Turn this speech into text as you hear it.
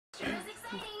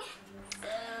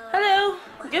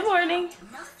Good morning.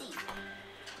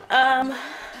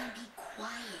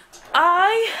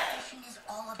 I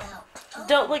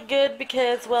don't look good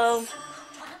because, well,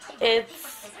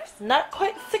 it's not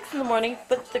quite 6 in the morning,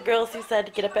 but the girls decided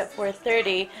to get up at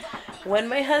 4:30 when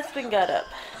my husband got up.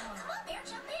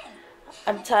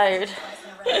 I'm tired,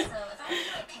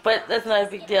 but that's not a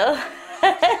big deal.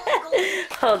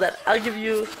 Hold on, I'll give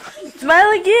you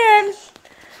smile again.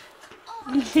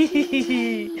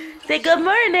 Say good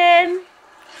morning.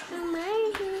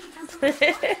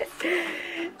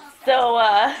 So,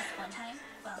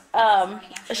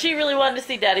 she really wanted to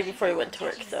see Daddy before he went to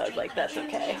work, so I was like, that's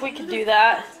okay. We can do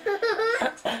that.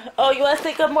 Oh, you want to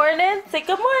say good morning? Say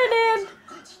good morning.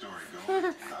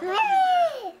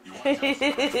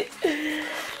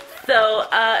 So,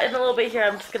 in a little bit here,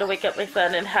 I'm just going to wake up my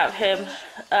son and have him,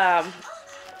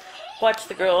 watch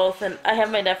the girls, and I have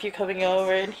my nephew coming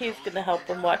over, and he's going to help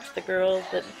him watch the girls,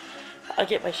 and I'll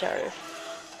get my shower.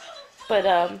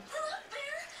 But,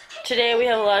 today we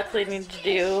have a lot of cleaning to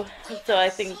do, so I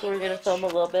think we're going to film a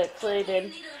little bit of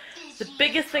cleaning. The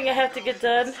biggest thing I have to get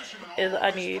done is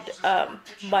I need,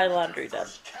 my laundry done.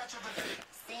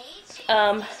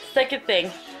 Second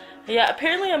thing, yeah,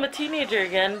 apparently I'm a teenager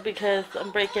again because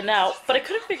I'm breaking out, but I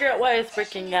couldn't figure out why I was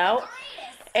breaking out.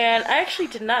 And I actually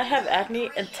did not have acne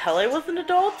until I was an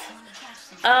adult.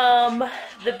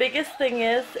 The biggest thing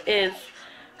is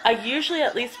I usually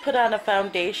at least put on a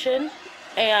foundation,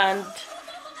 and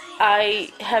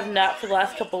I have not for the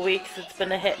last couple weeks. It's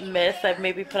been a hit and miss. I've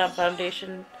maybe put on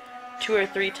foundation 2 or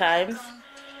 3 times.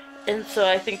 And so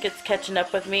I think it's catching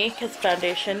up with me because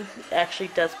foundation actually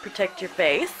does protect your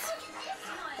face.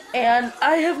 And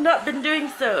I have not been doing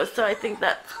so, so I think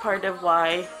that's part of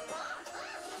why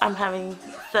I'm having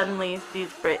suddenly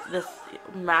this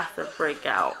massive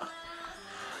breakout.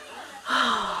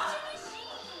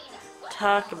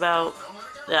 Talk about,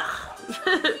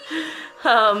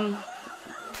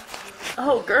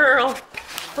 oh girl,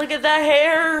 look at that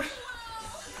hair.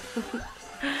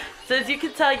 So as you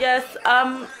can tell, yes,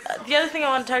 the other thing I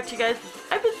want to talk to you guys is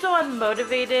I've been so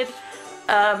unmotivated,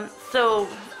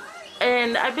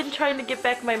 and I've been trying to get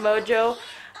back my mojo.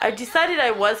 I decided I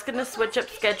was going to switch up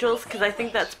schedules because I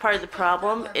think that's part of the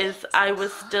problem, is I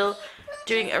was still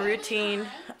doing a routine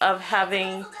of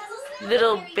having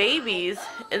little babies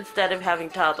instead of having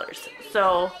toddlers.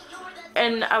 So,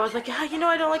 and I was like, I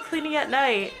don't like cleaning at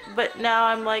night, but now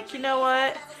I'm like, you know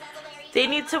what? They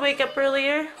need to wake up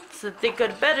earlier so that they go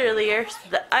to bed earlier so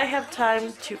that I have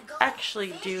time to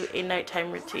actually do a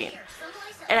nighttime routine.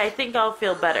 And I think I'll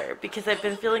feel better because I've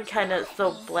been feeling kind of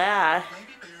so blah.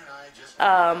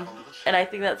 And I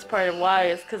think that's part of why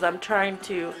is because I'm trying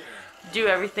to do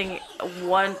everything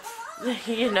once,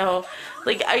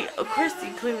 like of course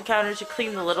you clean the counters, you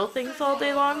clean the little things all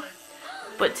day long,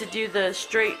 but to do the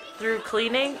straight through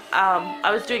cleaning,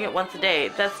 I was doing it once a day.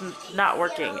 That's not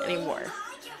working anymore.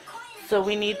 So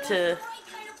we need to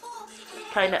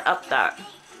kind of up that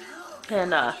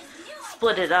and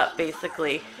split it up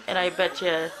basically, and I bet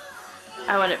you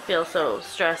I wouldn't feel so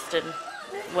stressed and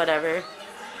whatever.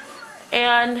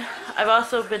 And I've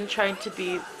also been trying to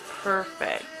be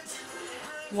perfect.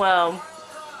 Well,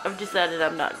 I've decided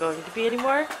I'm not going to be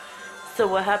anymore, so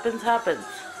what happens happens.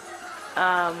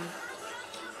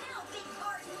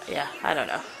 Yeah, I don't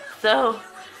know. So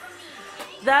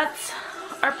that's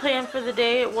our plan for the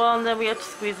day. Well, and then we have to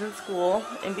squeeze in school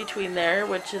in between there,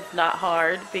 which is not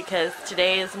hard because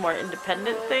today is more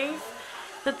independent things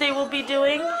that they will be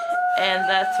doing, and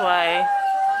that's why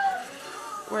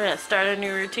we're gonna start a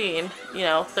new routine,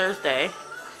 Thursday.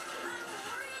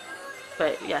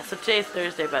 But yeah, so today's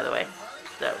Thursday, by the way.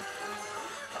 So,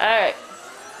 alright.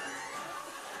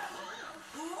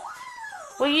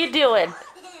 What are you doing?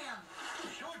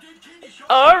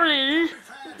 Ari!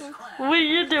 What are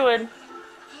you doing?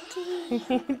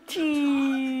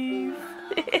 Cheese.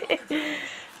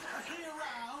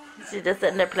 She's just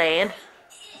sitting there playing.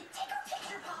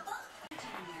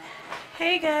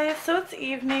 Hey guys, so it's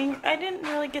evening. I didn't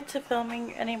really get to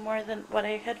filming any more than what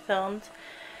I had filmed.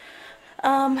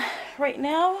 Right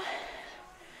now,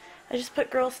 I just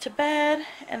put girls to bed,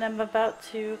 and I'm about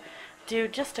to do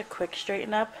just a quick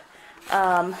straighten up. See,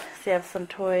 I have some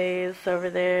toys over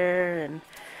there, and,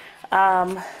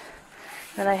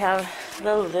 then I have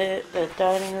the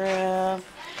dining room,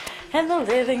 and the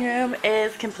living room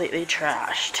is completely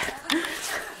trashed.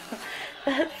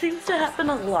 That seems to happen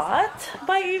a lot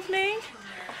by evening,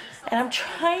 and I'm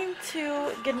trying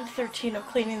to get into the routine of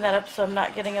cleaning that up so I'm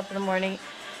not getting up in the morning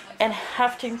and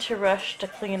having to rush to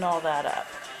clean all that up.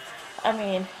 I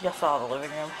mean, you saw the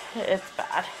living room. It's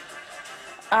bad.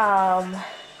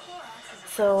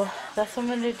 So that's what I'm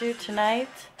going to do tonight.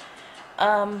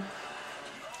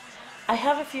 I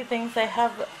have a few things. I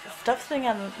have stuff sitting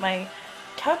on my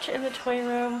couch in the toy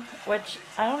room, which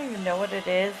I don't even know what it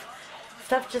is.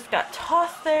 Stuff just got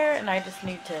tossed there, and I just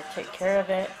need to take care of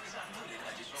it.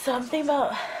 So I'm thinking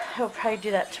about, I'll probably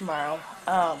do that tomorrow.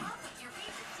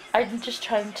 I'm just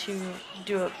trying to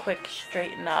do a quick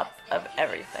straighten up of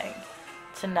everything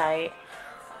tonight.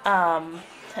 And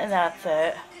that's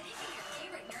it.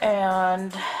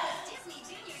 And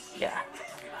yeah,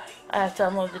 I have to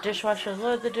unload the dishwasher,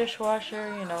 load the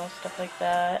dishwasher, you know, stuff like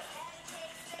that.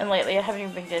 And lately I haven't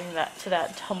even been getting to that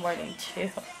until morning too.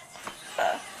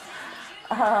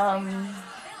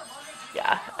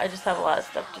 Yeah, I just have a lot of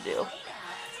stuff to do.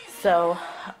 So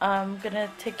I'm gonna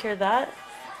take care of that.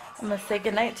 I'm gonna say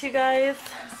goodnight to you guys.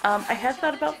 I had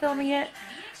thought about filming it,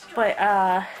 but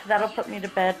that'll put me to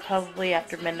bed probably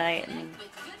after midnight, and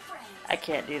I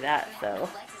can't do that. So,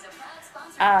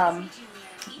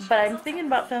 but I'm thinking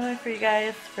about filming for you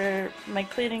guys for my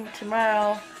cleaning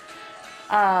tomorrow.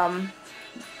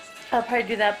 I'll probably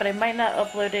do that, but I might not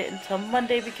upload it until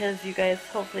Monday because you guys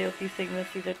hopefully will be seeing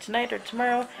this either tonight or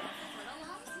tomorrow.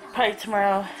 Probably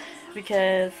tomorrow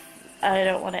because I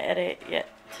don't want to edit yet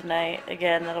tonight.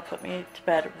 Again, that'll put me to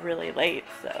bed really late,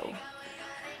 so.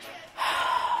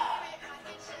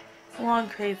 Long,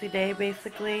 crazy day,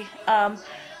 basically.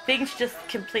 Things just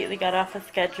completely got off of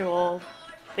schedule.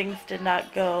 Things did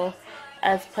not go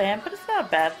as planned, but it's not a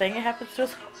bad thing. It happens to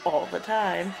us all the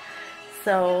time.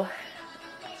 So,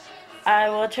 I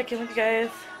will check in with you guys.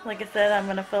 Like I said, I'm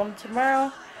going to film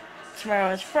tomorrow.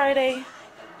 Tomorrow is Friday.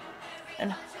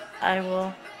 And I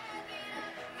will,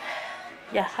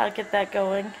 yeah, I'll get that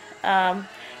going. And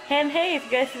hey, if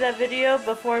you guys see that video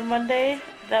before Monday,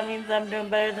 that means I'm doing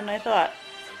better than I thought.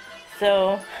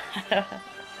 So,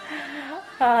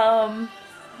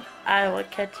 I will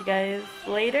catch you guys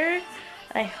later.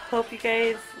 I hope you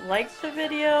guys liked the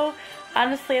video.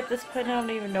 Honestly, at this point, I don't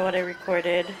even know what I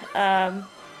recorded.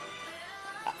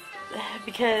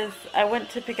 Because I went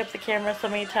to pick up the camera so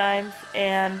many times,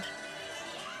 and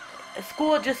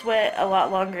school just went a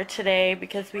lot longer today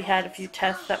because we had a few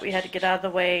tests that we had to get out of the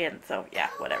way, and so, yeah,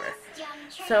 whatever.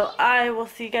 So, I will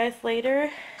see you guys later.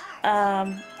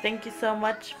 Thank you so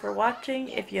much for watching.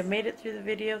 If you made it through the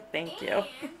video, thank you.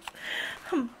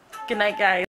 Good night, guys.